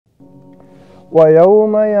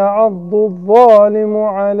ويوم يعض الظالم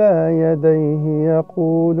على يديه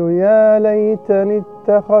يقول يا ليتني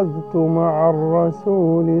اتخذت مع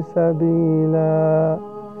الرسول سبيلا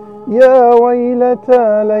يا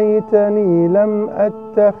ويلتى ليتني لم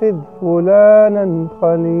أتخذ فلانا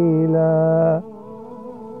خليلا.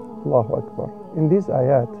 Allahu Akbar. In these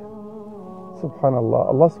ayat, subhanallah,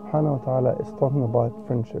 Allah subhanahu wa ta'ala is talking about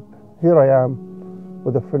friendship. Here I am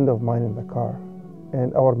with a friend of mine in the car,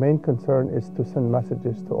 and our main concern is to send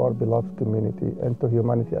messages to our beloved community and to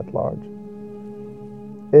humanity at large.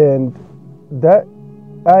 And that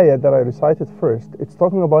ayah that I recited first, it's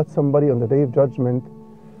talking about somebody on the Day of Judgment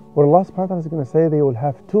where Allah subhanahu wa ta'ala is going to say they will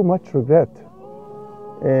have too much regret.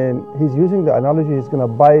 And He's using the analogy, He's going to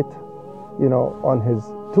bite, on His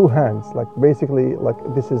two hands, like basically, like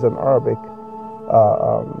this is an Arabic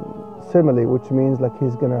simile, which means like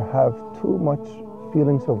He's going to have too much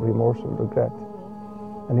feelings of remorse and regret.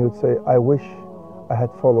 And He would say, I wish I had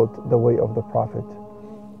followed the way of the Prophet,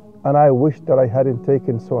 and I wish that I hadn't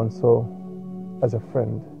taken so and so as a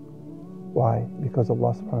friend. Why? Because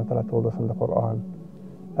Allah subhanahu wa ta'ala told us in the Quran,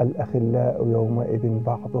 الأخلاء يومئذ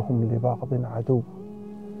بعضهم لبعض عدو.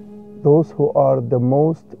 Those who are the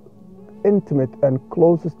most intimate and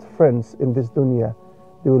closest friends in this dunya,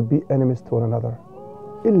 they will be enemies to one another.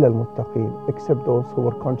 إلا المتقين, except those who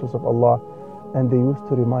were conscious of Allah and they used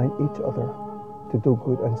to remind each other to do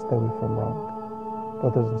good and stay away from wrong.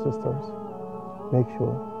 Brothers and sisters, make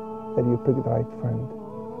sure that you pick the right friend,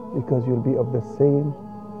 because you'll be of the same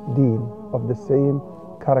deen, of the same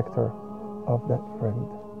character of that friend.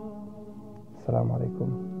 Assalamu alaikum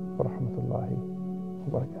wa rahmatullahi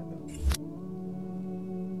wa barakatuh.